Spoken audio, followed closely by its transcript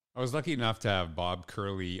I was lucky enough to have Bob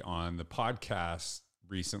Curley on the podcast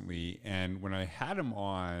recently. And when I had him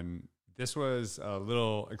on, this was a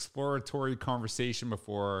little exploratory conversation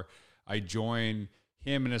before I joined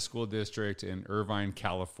him in a school district in Irvine,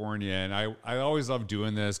 California. And I always love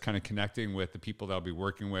doing this, kind of connecting with the people that I'll be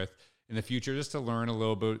working with in the future, just to learn a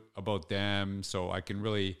little bit about them so I can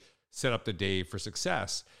really set up the day for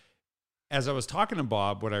success. As I was talking to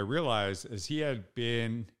Bob, what I realized is he had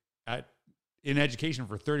been in education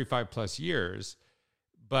for 35 plus years,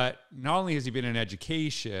 but not only has he been in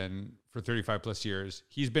education for 35 plus years,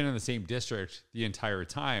 he's been in the same district the entire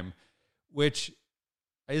time, which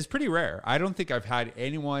is pretty rare. I don't think I've had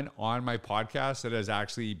anyone on my podcast that has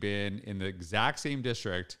actually been in the exact same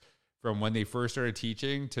district from when they first started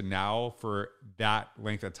teaching to now for that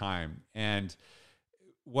length of time. And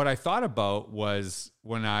what I thought about was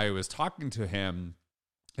when I was talking to him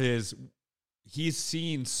is he's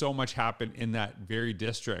seen so much happen in that very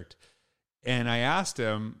district. And I asked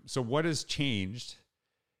him, so what has changed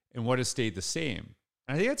and what has stayed the same?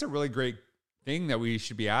 And I think that's a really great thing that we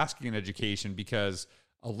should be asking in education, because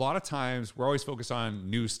a lot of times we're always focused on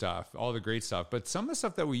new stuff, all the great stuff, but some of the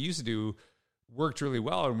stuff that we used to do worked really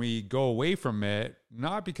well, and we go away from it,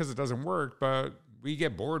 not because it doesn't work, but we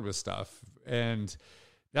get bored with stuff. And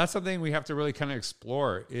that's something we have to really kind of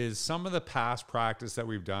explore. Is some of the past practice that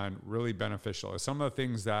we've done really beneficial? Are some of the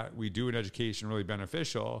things that we do in education really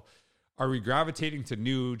beneficial? Are we gravitating to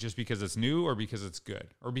new just because it's new, or because it's good,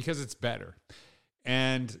 or because it's better?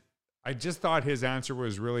 And I just thought his answer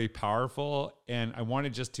was really powerful. And I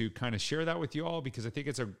wanted just to kind of share that with you all, because I think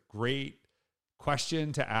it's a great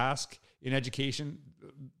question to ask in education.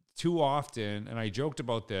 Too often, and I joked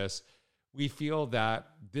about this, we feel that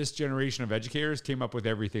this generation of educators came up with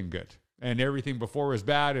everything good, and everything before was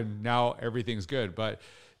bad, and now everything's good. But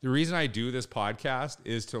the reason I do this podcast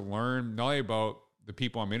is to learn not only about the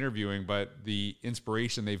people I'm interviewing, but the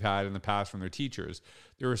inspiration they've had in the past from their teachers.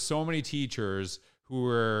 There are so many teachers who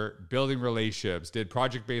were building relationships, did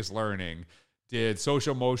project-based learning, did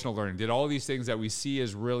social emotional learning, did all these things that we see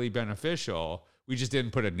as really beneficial. We just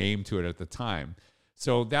didn't put a name to it at the time.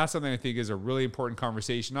 So that's something I think is a really important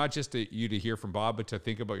conversation, not just to you to hear from Bob, but to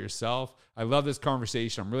think about yourself. I love this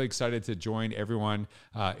conversation. I'm really excited to join everyone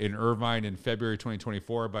in Irvine in February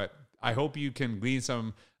 2024, but I hope you can glean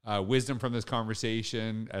some wisdom from this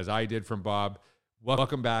conversation, as I did from Bob.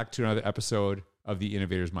 Welcome back to another episode of the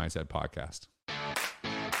Innovators Mindset Podcast.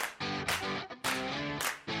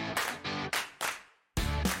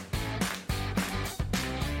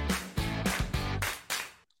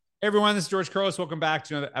 Hey everyone, this is George Curley. Welcome back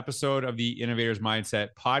to another episode of the Innovators Mindset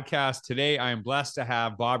Podcast. Today, I am blessed to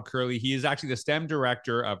have Bob Curley. He is actually the STEM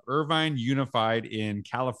director of Irvine Unified in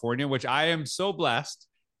California, which I am so blessed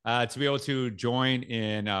to be able to join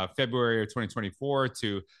in February of 2024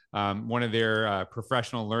 to one of their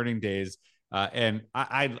professional learning days. And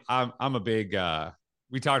I'm a big,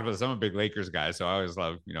 we talked about this, I'm a big Lakers guy, so I always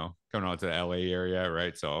love, coming out to the LA area,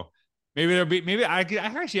 right? So maybe I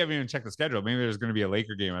actually haven't even checked the schedule. Maybe there's going to be a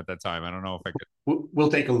Laker game at that time. I don't know if I could.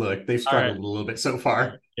 We'll take a look. They've struggled a little bit so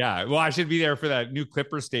far. Yeah. Well, I should be there for that new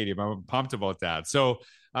Clippers stadium. I'm pumped about that. So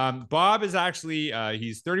Bob is actually,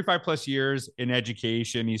 he's 35 plus years in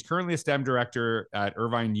education. He's currently a STEM director at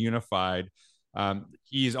Irvine Unified.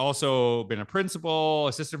 He's also been a principal,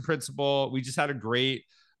 assistant principal. We just had a great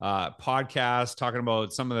podcast talking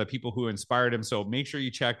about some of the people who inspired him. So make sure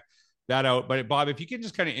you check that out. But Bob, if you can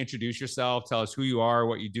just kind of introduce yourself, tell us who you are,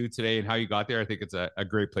 what you do today, and how you got there, I think it's a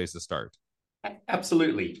great place to start.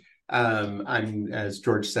 Absolutely. I'm, as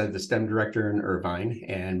George said, the STEM director in Irvine,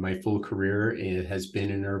 and my full career has been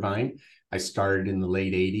in Irvine. I started in the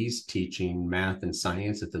late 80s teaching math and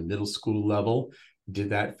science at the middle school level. Did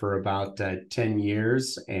that for about 10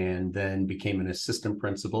 years, and then became an assistant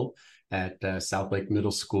principal at South Lake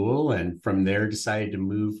Middle School. And from there decided to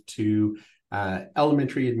move to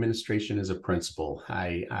elementary administration as a principal.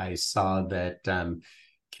 I saw that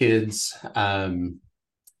kids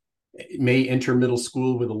may enter middle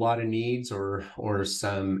school with a lot of needs or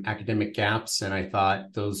some academic gaps, and I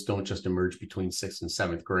thought those don't just emerge between 6th and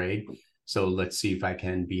 7th grade. So let's see if I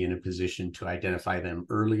can be in a position to identify them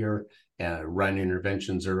earlier, run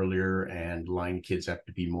interventions earlier, and line kids up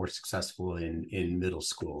to be more successful in middle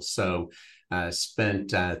school. So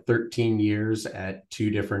spent 13 years at 2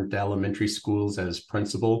 different elementary schools as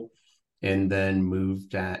principal, and then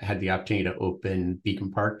moved, had the opportunity to open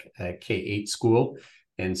Beacon Park K-8 school,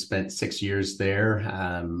 and spent 6 years there,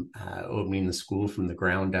 opening the school from the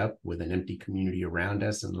ground up with an empty community around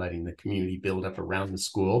us and letting the community build up around the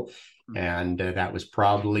school. And that was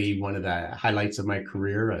probably one of the highlights of my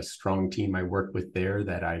career, a strong team I worked with there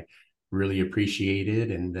that I really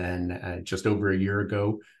appreciated. And then just over a year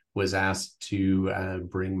ago, was asked to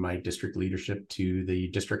bring my district leadership to the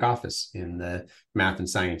district office in the math and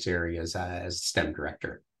science areas as STEM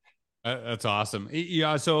director. That's awesome.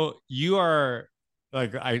 Yeah. So you are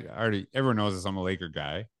like, I already, everyone knows this. I'm a Laker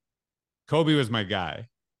guy. Kobe was my guy.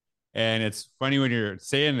 And it's funny when you're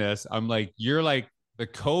saying this, I'm like, you're like the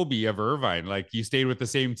Kobe of Irvine. Like you stayed with the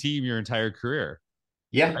same team your entire career.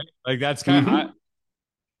 Yeah. Right? Like that's kind of,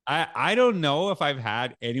 I don't know if I've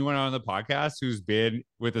had anyone on the podcast who's been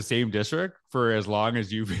with the same district for as long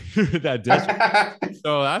as you've been with that district.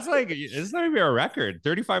 So that's like, it's going to be a record,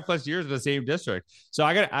 35 plus years in the same district. So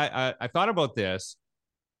I thought about this,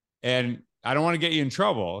 and I don't want to get you in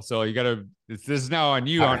trouble. So you got to, this is now on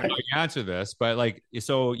you on how you answer this, but like,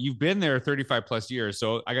 so you've been there 35 plus years.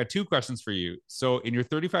 So I got two questions for you. So in your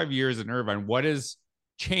 35 years in Irvine, what has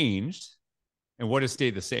changed and what has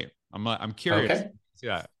stayed the same? I'm curious. Okay.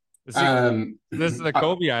 Yeah. This is the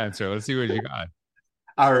Kobe answer. Let's see what you got.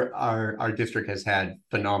 Our district has had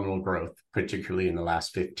phenomenal growth, particularly in the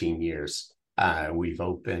last 15 years. We've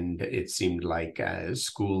opened, it seemed like a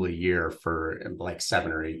school a year for like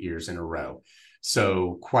 7 or 8 years in a row.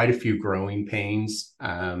 So quite a few growing pains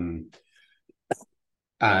in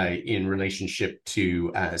relationship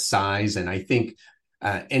to size. And I think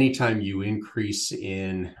anytime you increase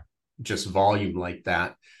in just volume like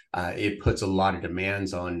that, it puts a lot of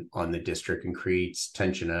demands on the district and creates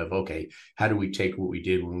tension of, okay, how do we take what we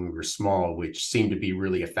did when we were small, which seemed to be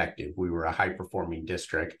really effective? We were a high performing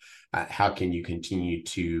district. How can you continue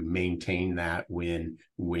to maintain that when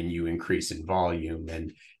you increase in volume?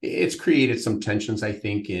 And it's created some tensions, I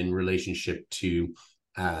think, in relationship to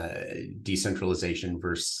decentralization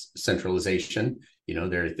versus centralization. You know,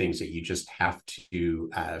 there are things that you just have to,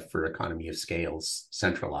 for economy of scales,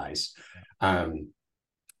 centralize.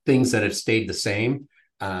 Things that have stayed the same.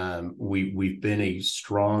 We've been a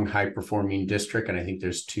strong, high-performing district, and I think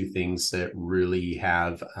there's two things that really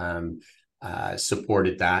have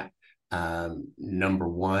supported that. Number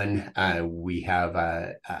one, we have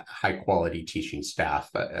a high-quality teaching staff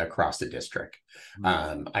across the district.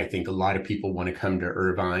 I think a lot of people want to come to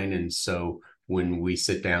Irvine, and so when we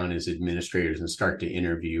sit down as administrators and start to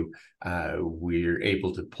interview, we're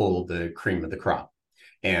able to pull the cream of the crop.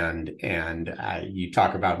 And you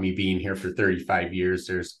talk about me being here for 35 years.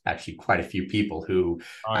 There's actually quite a few people who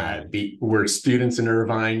were students in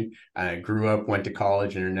Irvine, grew up, went to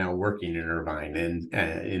college, and are now working in Irvine and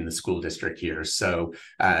in the school district here. So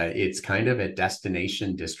it's kind of a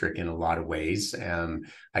destination district in a lot of ways.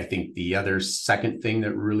 I think the other second thing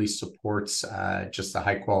that really supports just the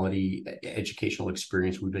high quality educational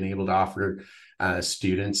experience we've been able to offer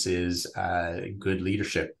students is good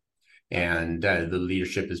leadership. And the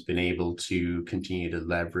leadership has been able to continue to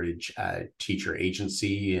leverage teacher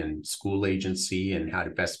agency and school agency and how to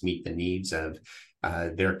best meet the needs of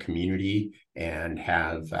their community and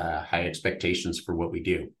have high expectations for what we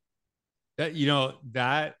do. That, you know,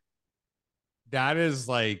 that is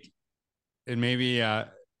like, and maybe I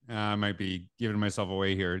might be giving myself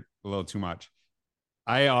away here a little too much.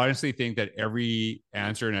 I honestly think that every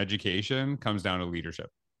answer in education comes down to leadership.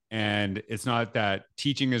 And it's not that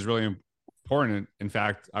teaching is really important. In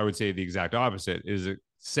fact, I would say the exact opposite is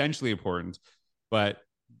essentially important. But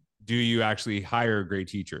do you actually hire great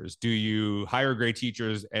teachers? Do you hire great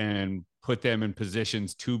teachers and put them in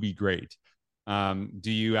positions to be great?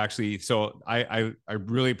 Do you actually? So I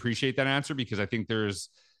really appreciate that answer, because I think there's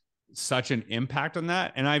such an impact on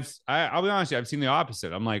that. And I'll be honest, I've seen the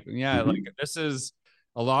opposite. I'm like, yeah, like this is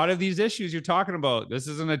a lot of these issues you're talking about. This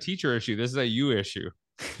isn't a teacher issue. This is a you issue.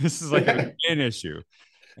 This is like an issue,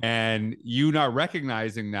 and you not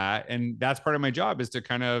recognizing that. And that's part of my job, is to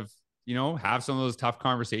kind of, you know, have some of those tough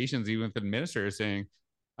conversations, even with administrators saying,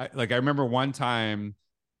 I remember one time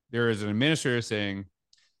there was an administrator saying,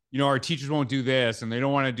 you know, our teachers won't do this and they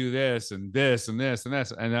don't want to do this and this and this and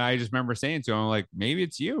this. And then I just remember saying to him, like, maybe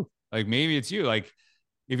it's you. Like, maybe it's you. Like,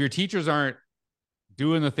 if your teachers aren't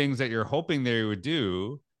doing the things that you're hoping they would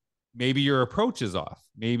do, maybe your approach is off.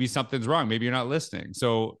 Maybe something's wrong. Maybe you're not listening.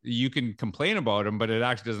 So you can complain about them, but it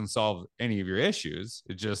actually doesn't solve any of your issues.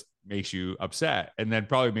 It just makes you upset, and then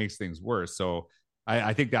probably makes things worse. So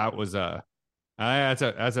I think that was that's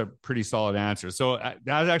a pretty solid answer. So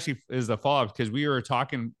that actually is the follow-up, because we were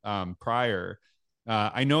talking prior.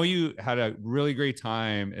 I know you had a really great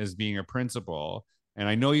time as being a principal, and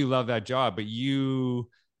I know you love that job, but you,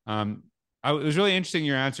 it was really interesting,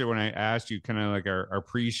 your answer when I asked you kind of like our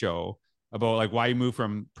pre-show about like why you moved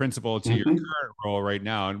from principal to your current role right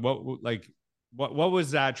now. And what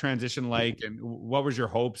was that transition like? And what was your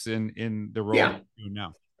hopes in the role you're doing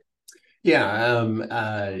now? Yeah,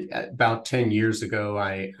 about 10 years ago,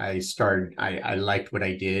 I liked what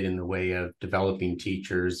I did in the way of developing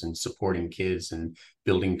teachers and supporting kids and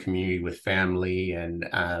building community with family, and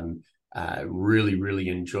really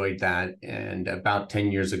enjoyed that. And about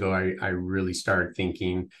 10 years ago, I really started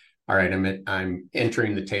thinking, all right, I'm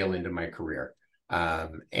entering the tail end of my career.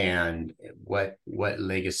 And what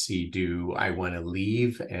legacy do I want to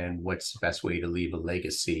leave, and what's the best way to leave a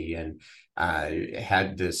legacy? And I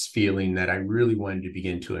had this feeling that I really wanted to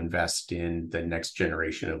begin to invest in the next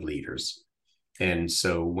generation of leaders. And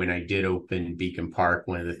so when I did open Beacon Park,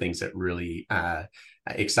 one of the things that really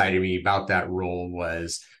excited me about that role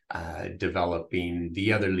was developing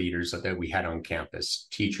the other leaders that we had on campus,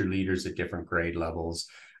 teacher leaders at different grade levels,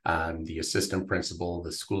 the assistant principal,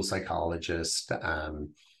 the school psychologist,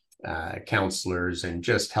 counselors, and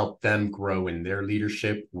just help them grow in their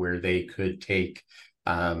leadership where they could take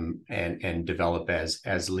and develop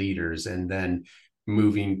as leaders. And then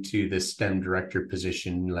moving to the STEM director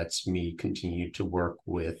position lets me continue to work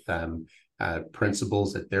with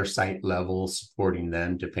principals at their site level, supporting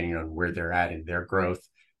them depending on where they're at in their growth,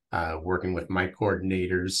 working with my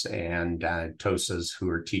coordinators and TOSAs who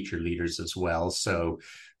are teacher leaders as well. So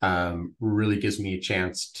really gives me a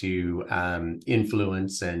chance to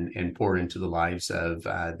influence and pour into the lives of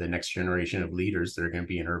the next generation of leaders that are going to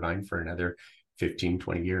be in Irvine for another 15,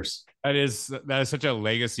 20 years. That is such a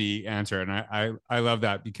legacy answer. And I love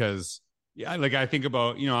that because yeah, like I think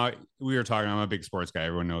about, we were talking, I'm a big sports guy.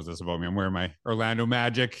 Everyone knows this about me. I'm wearing my Orlando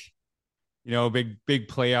Magic, big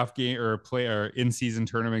playoff game or in season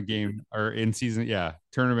tournament game or in season,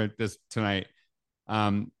 tournament this tonight.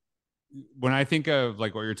 When I think of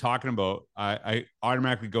like what you're talking about, I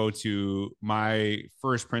automatically go to my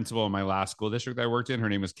first principal in my last school district that I worked in. Her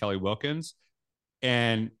name was Kelly Wilkins.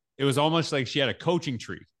 And it was almost like she had a coaching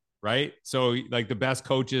tree, right? So like the best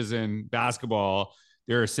coaches in basketball,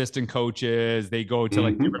 they're assistant coaches, they go to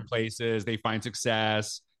like different places, they find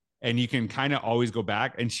success, and you can kind of always go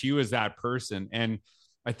back. And she was that person. And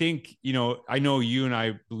I think, I know you and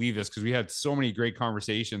I believe this because we had so many great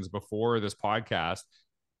conversations before this podcast.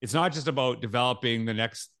 It's not just about developing the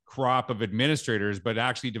next crop of administrators, but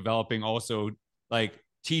actually developing also like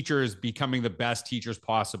teachers becoming the best teachers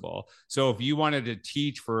possible. So if you wanted to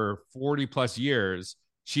teach for 40 plus years,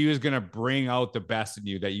 she was going to bring out the best in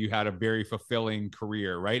you, that you had a very fulfilling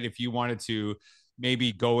career, right? If you wanted to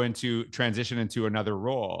maybe go into transition into another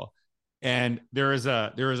role. And there is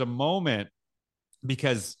a moment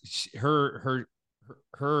because her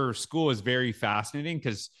school is very fascinating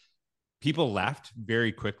because people left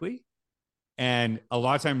very quickly. And a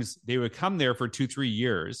lot of times they would come there for 2-3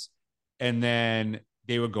 years and then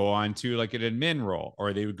they would go on to like an admin role,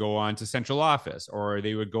 or they would go on to central office, or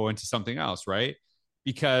they would go into something else, right?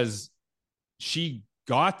 Because she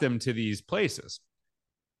got them to these places.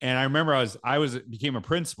 And I remember I became a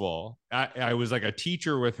principal. I was like a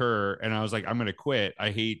teacher with her, and I was like, I'm going to quit. I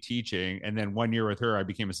hate teaching. And then 1 year with her, I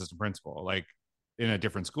became assistant principal, like in a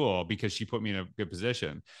different school, because she put me in a good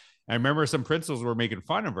position. I remember some principals were making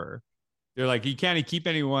fun of her. They're like, you can't keep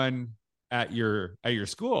anyone at your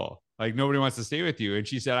school. Like nobody wants to stay with you. And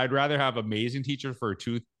she said, I'd rather have amazing teachers for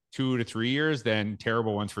 2 to 3 years than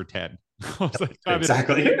terrible ones for 10. I was like,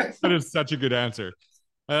 exactly. That is such a good answer.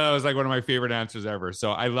 That was like one of my favorite answers ever.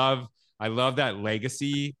 So I love that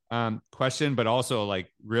legacy question, but also like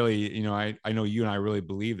really, I know you and I really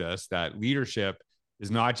believe this, that leadership is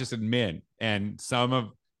not just admin, and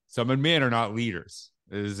some admin are not leaders.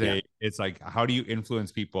 It's like, how do you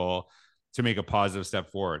influence people to make a positive step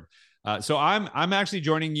forward? So I'm actually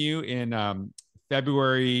joining you in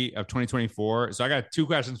February of 2024. So I got 2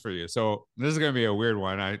 questions for you. So this is going to be a weird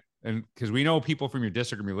one. And because we know people from your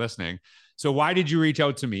district are going to be listening. So why did you reach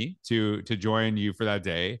out to me to join you for that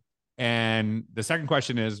day? And the second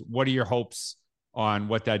question is, what are your hopes on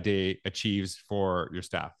what that day achieves for your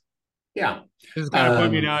staff? Yeah. This is kind of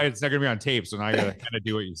putting me now. It's not going to be on tape. So now I got to kind of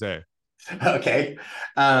do what you say. Okay.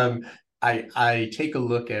 I take a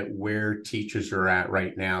look at where teachers are at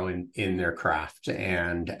right now in their craft,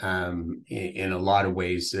 and in a lot of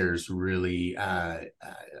ways, there's really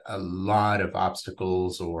a lot of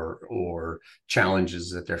obstacles or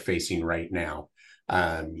challenges that they're facing right now.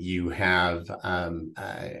 You have a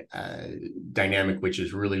dynamic which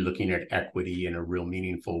is really looking at equity in a real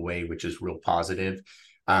meaningful way, which is real positive.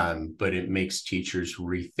 But it makes teachers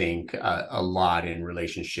rethink a lot in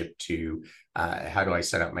relationship to how do I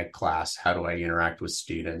set up my class? How do I interact with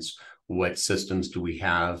students? What systems do we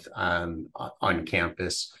have on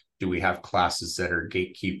campus? Do we have classes that are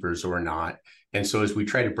gatekeepers or not? And so as we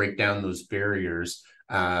try to break down those barriers,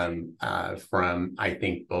 from, I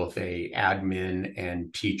think, both a admin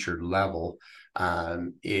and teacher level.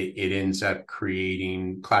 It ends up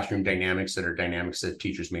creating classroom dynamics that are dynamics that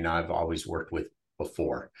teachers may not have always worked with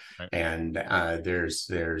before. Right. And there's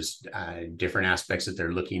different aspects that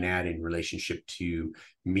they're looking at in relationship to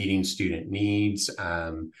meeting student needs,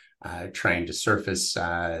 trying to surface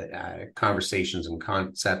conversations and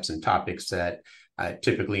concepts and topics that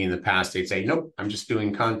typically in the past they'd say, nope, I'm just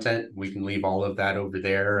doing content. We can leave all of that over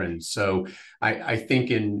there. And so I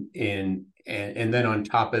think and then on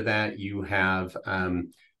top of that, you have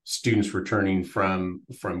students returning from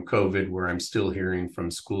COVID, where I'm still hearing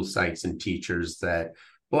from school sites and teachers that,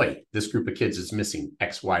 boy, this group of kids is missing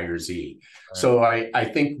X, Y, or Z. Right. So I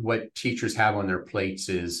think what teachers have on their plates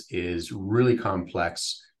is really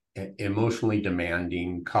complex, emotionally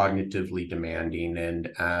demanding, cognitively demanding,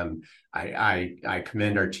 and I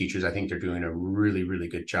commend our teachers. I think they're doing a really, really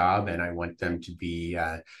good job, and I want them to be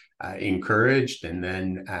encouraged and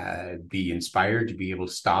then be inspired to be able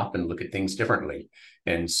to stop and look at things differently.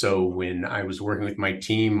 And so when I was working with my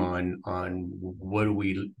team on what do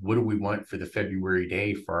we want for the February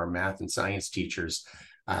day for our math and science teachers,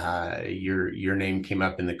 your name came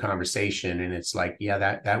up in the conversation, and it's like,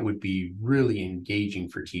 yeah, that would be really engaging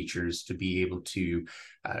for teachers to be able to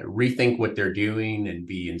rethink what they're doing and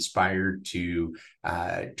be inspired to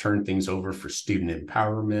turn things over for student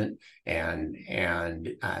empowerment and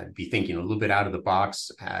be thinking a little bit out of the box,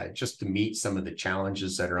 just to meet some of the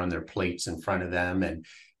challenges that are on their plates in front of them,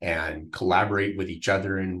 and collaborate with each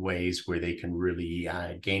other in ways where they can really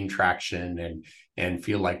gain traction and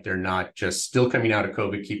feel like they're not just still coming out of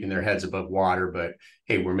COVID, keeping their heads above water, but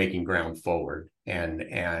hey, we're making ground forward,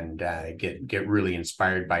 and get really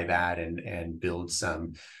inspired by that, and build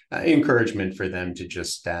some encouragement for them to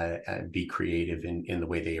just be creative in the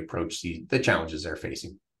way they approach the challenges they're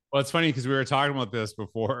facing. Well, it's funny because we were talking about this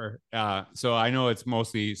before. So I know it's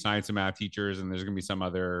mostly science and math teachers, and there's going to be some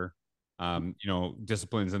other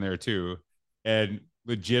disciplines in there too. And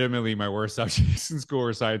legitimately, my worst subjects in school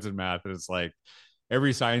were science and math. And it's like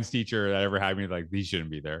every science teacher that ever had me, like, these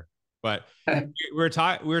shouldn't be there. But we were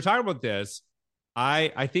talking about this.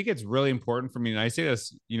 I think it's really important for me, and I say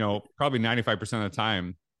this, probably 95% of the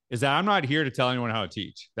time, is that I'm not here to tell anyone how to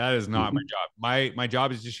teach. That is not my job. My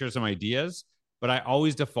job is to share some ideas, but I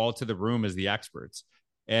always default to the room as the experts.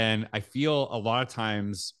 And I feel a lot of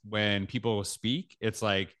times when people speak, it's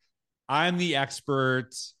like, I'm the expert,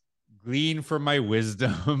 glean from my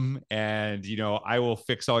wisdom, and, I will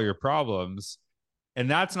fix all your problems. And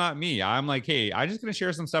that's not me. I'm like, hey, I'm just going to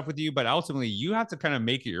share some stuff with you, but ultimately you have to kind of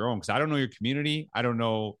make it your own, because I don't know your community. I don't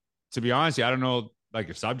know, to be honest, I don't know like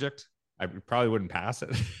your subject. I probably wouldn't pass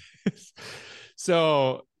it.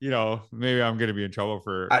 So, maybe I'm going to be in trouble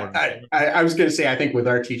for. I was going to say, I think with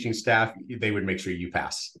our teaching staff, they would make sure you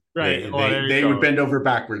pass. Right. They would bend over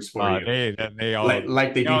backwards for you. They all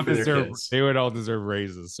like they do for their kids. They would all deserve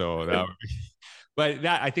raises. So that would be, but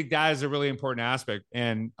I think that is a really important aspect.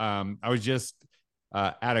 And I was just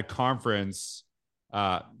at a conference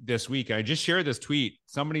this week. I just shared this tweet.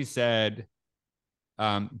 Somebody said,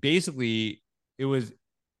 basically, it was,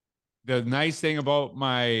 the nice thing about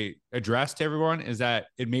my address to everyone is that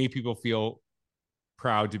it made people feel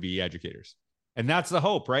proud to be educators. And that's the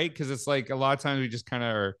hope, right? Because it's like a lot of times we just kind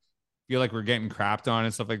of feel like we're getting crapped on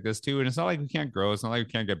and stuff like this too. And it's not like we can't grow. It's not like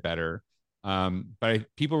we can't get better. But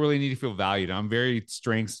people really need to feel valued. I'm a very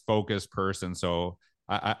strengths focused person. So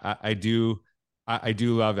I do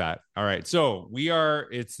love that. All right. So we're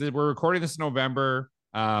recording this in November.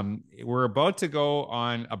 We're about to go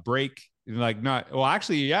on a break. You're going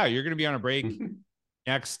to be on a break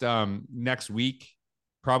next week,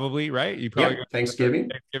 probably, right? You probably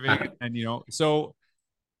Thanksgiving. And so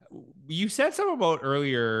you said something about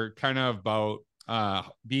earlier, kind of about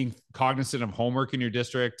being cognizant of homework in your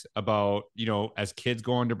district, about as kids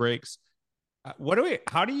go into breaks.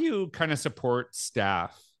 How do you kind of support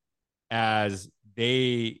staff as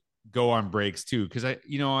they go on breaks too? Because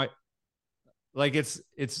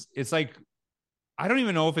it's like, I don't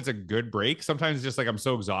even know if it's a good break. Sometimes it's just like, I'm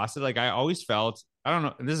so exhausted. Like I always felt, I don't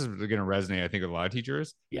know, and this is going to resonate, I think, with a lot of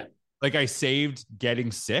teachers. Yeah. Like I saved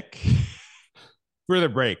getting sick for the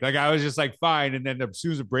break. Like I was just like, fine. And then as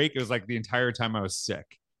soon as the break, it was like the entire time I was sick.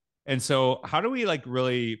 And so how do we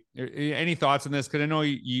really, any thoughts on this? Cause I know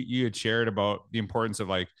you had shared about the importance of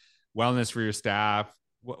like wellness for your staff.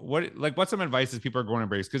 What's some advice as people are going on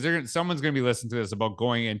breaks? Because someone's going to be listening to this about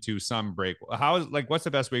going into some break. What's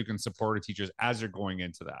the best way you can support the teachers as they're going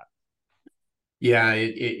into that? Yeah,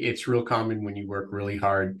 it's real common when you work really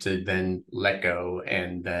hard to then let go,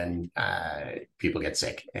 and then people get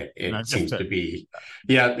sick. It Not just seems it. to be,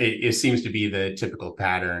 yeah, it seems to be the typical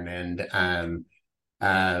pattern. And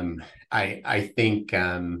um, I think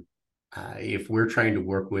if we're trying to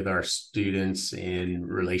work with our students in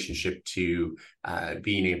relationship to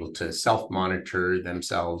being able to self-monitor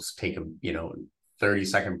themselves, take a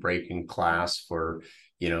 30-second break in class for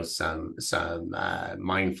some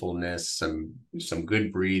mindfulness, some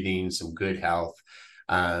good breathing, some good health.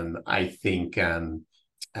 I think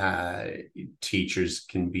uh, teachers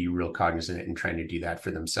can be real cognizant in trying to do that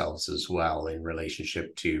for themselves as well in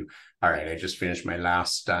relationship to, all right, I just finished my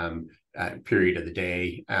last period of the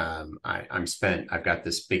day. I'm spent. I've got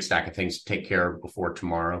this big stack of things to take care of before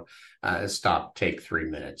tomorrow. Stop, take 3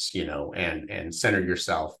 minutes, and center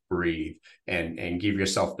yourself, breathe, and give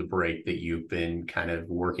yourself the break that you've been kind of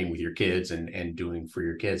working with your kids and doing for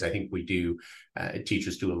your kids. I think we do.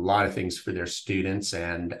 Teachers do a lot of things for their students,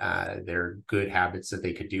 and they're good habits that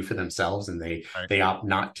they could do for themselves, and Right. they opt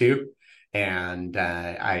not to. And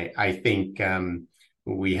I think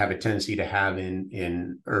we have a tendency to have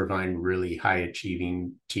in Irvine really high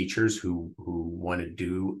achieving teachers who want to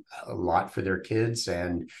do a lot for their kids,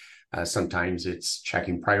 and sometimes it's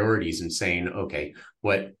checking priorities and saying, okay,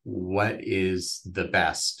 what is the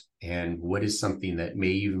best, and what is something that may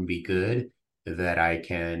even be good that I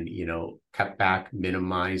can cut back,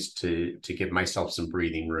 minimize to give myself some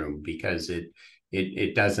breathing room, because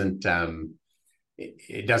it doesn't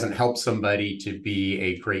it doesn't help somebody to be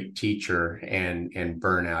a great teacher and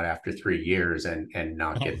burn out after 3 years and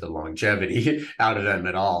not get the longevity out of them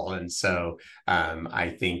at all. And so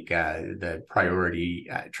I think the priority,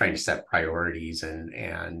 trying to set priorities,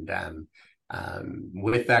 and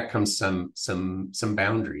with that comes some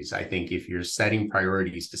boundaries. I think if you're setting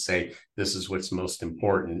priorities to say this is what's most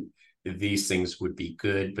important, these things would be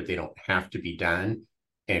good, but they don't have to be done.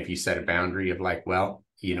 And if you set a boundary of like, well,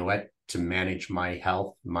 you know what, to manage my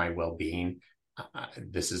health, my well-being,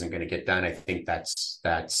 this isn't going to get done. I think that's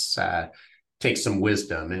takes some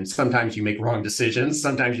wisdom. And sometimes you make wrong decisions.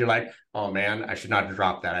 Sometimes you're like, oh man, I should not have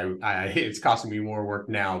dropped that. It's costing me more work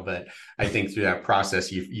now. But I think through that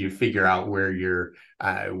process, you figure out where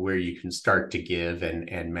you can start to give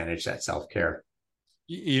and manage that self-care.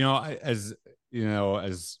 As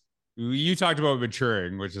as you talked about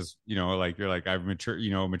maturing, which is, like you're like, I've matured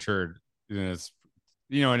in this,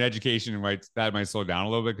 in education, that might slow down a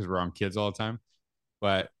little bit because we're on kids all the time.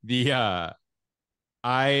 But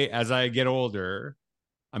as I get older,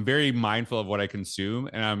 I'm very mindful of what I consume,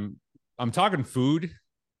 and I'm talking food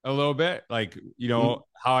a little bit, like,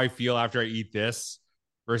 how I feel after I eat this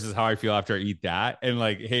versus how I feel after I eat that. And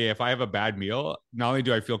like, hey, if I have a bad meal, not only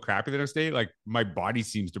do I feel crappy the next day, like my body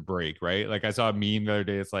seems to break, right? Like I saw a meme the other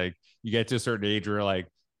day. It's like you get to a certain age where like,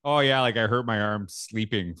 oh yeah, like I hurt my arm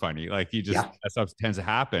sleeping funny. Like Yeah, that stuff tends to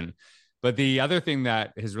happen. But the other thing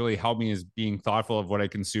that has really helped me is being thoughtful of what I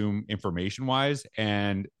consume information wise.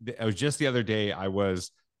 And it was just the other day I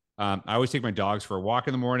always take my dogs for a walk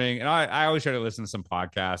in the morning, and I always try to listen to some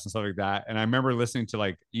podcasts and stuff like that. And I remember listening to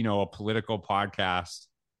like, a political podcast,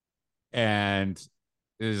 and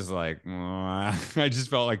it was like, I just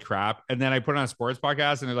felt like crap. And then I put on a sports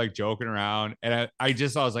podcast and they're like joking around. And I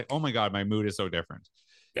was like, oh my God, my mood is so different.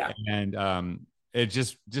 yeah. And it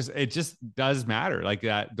just does matter, like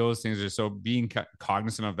that. Those things are so, being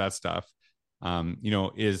cognizant of that stuff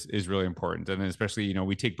is really important. And then especially,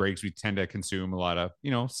 we take breaks, we tend to consume a lot of,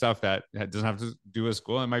 stuff that doesn't have to do with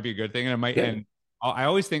school. It might be a good thing. And it might, Yeah. and I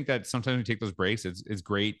always think that sometimes we take those breaks. It's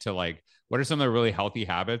great to like, what are some of the really healthy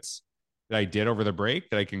habits that I did over the break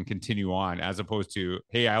that I can continue on, as opposed to,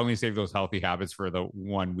 hey, I only save those healthy habits for the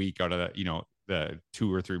 1 week out of the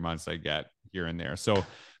 2 or 3 months I get here and there. So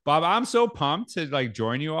Bob, I'm so pumped to like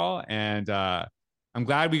join you all. And I'm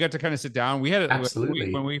glad we got to kind of sit down. We had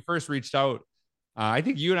Absolutely. when we first reached out, I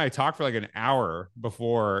think you and I talked for like an hour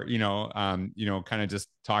before, kind of just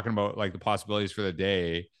talking about like the possibilities for the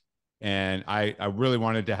day. And I really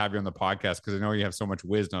wanted to have you on the podcast because I know you have so much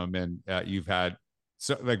wisdom, and you've had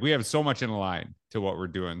so like we have so much in line to what we're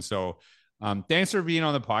doing. So thanks for being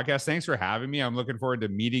on the podcast. Thanks for having me. I'm looking forward to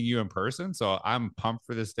meeting you in person. So I'm pumped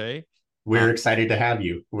for this day. We're excited to have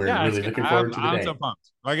you. We're Yeah, really looking forward to the I'm so day.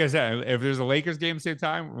 pumped. Like I said, if there's a Lakers game at the same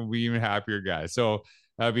time, we'll be even happier, guys. So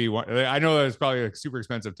that'd be one. I know it's probably a super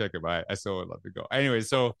expensive ticket, but I still would love to go. Anyway,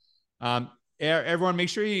 so everyone, make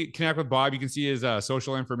sure you connect with Bob. You can see his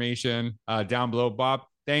social information down below. Bob,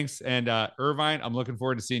 thanks. And Irvine, I'm looking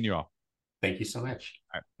forward to seeing you all. Thank you so much.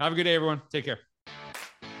 All right. Have a good day, everyone. Take care.